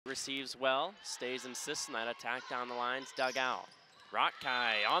receives well, stays insistent. That attack down the line's dug out.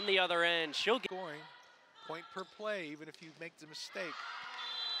 Rotkai on the other end. She'll get scoring. Point per play, even if you make the mistake.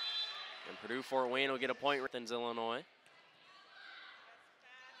 And Purdue Fort Wayne will get a point with Illinois.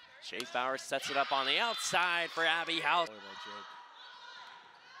 Schaefbauer sets it up on the outside for Abby House.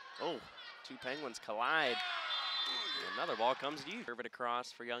 Oh, two Penguins collide. And another ball comes to you. Serve it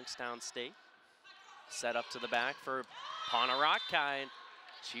across for Youngstown State. Set up to the back for Rotkai.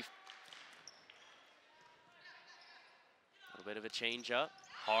 Chief. A little bit of a change up.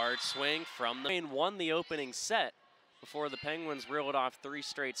 Hard swing from the Wayne won the opening set before the Penguins reeled off 3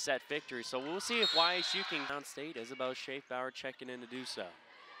 straight set victories. So we'll see if YSU can down state. Isabel Schaefbauer checking in to do so.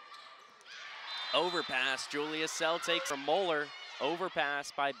 Overpass, Julia Sell takes from Moeller.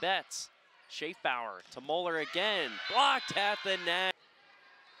 Overpass by Betts. Schaefbauer to Moeller again. Blocked at the net.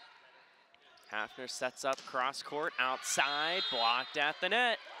 Hafner sets up cross court outside. Blocked at the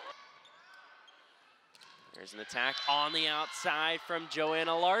net. There's an attack on the outside from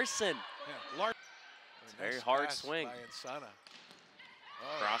Joanna Larson. Yeah, it's a very hard swing. Oh.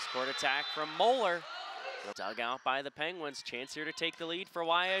 Cross court attack from Moeller. Dug out by the Penguins. Chance here to take the lead for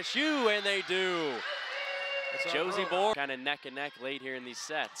YSU, and they do. Josie Bohr kind of neck and neck late here in these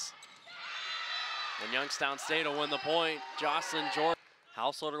sets. And Youngstown State will win the point. Jocelyn Jordan.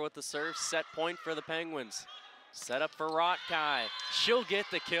 Householder with the serve. Set point for the Penguins. Set up for Rotkai. She'll get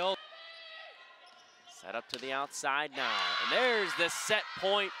the kill. Set up to the outside now. And there's the set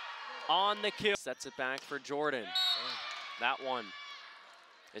point on the kill. Sets it back for Jordan. That one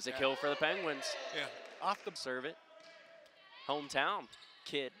is a kill for the Penguins. Yeah, off the serve it. Hometown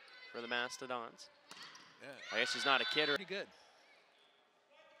kid for the Mastodons. Yeah. I guess she's not a kid. Pretty good.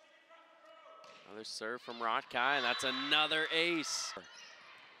 Another serve from Rotkai, and that's another ace.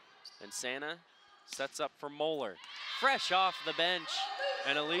 And Santa sets up for Moeller. Fresh off the bench.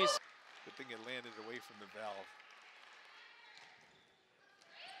 And Elise. Good thing it landed away from the valve.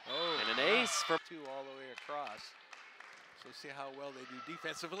 And an ace for 2 all the way across. So see how well they do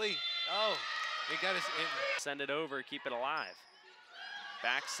defensively. Oh, they got us in. Send it over, keep it alive.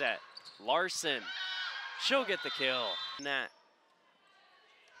 Back set. Larson. She'll get the kill. Nat.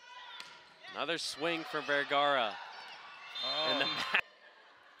 Another swing for Vergara. And the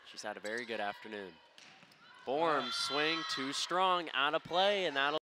she's had a very good afternoon. Form swing too strong, out of play, and that'll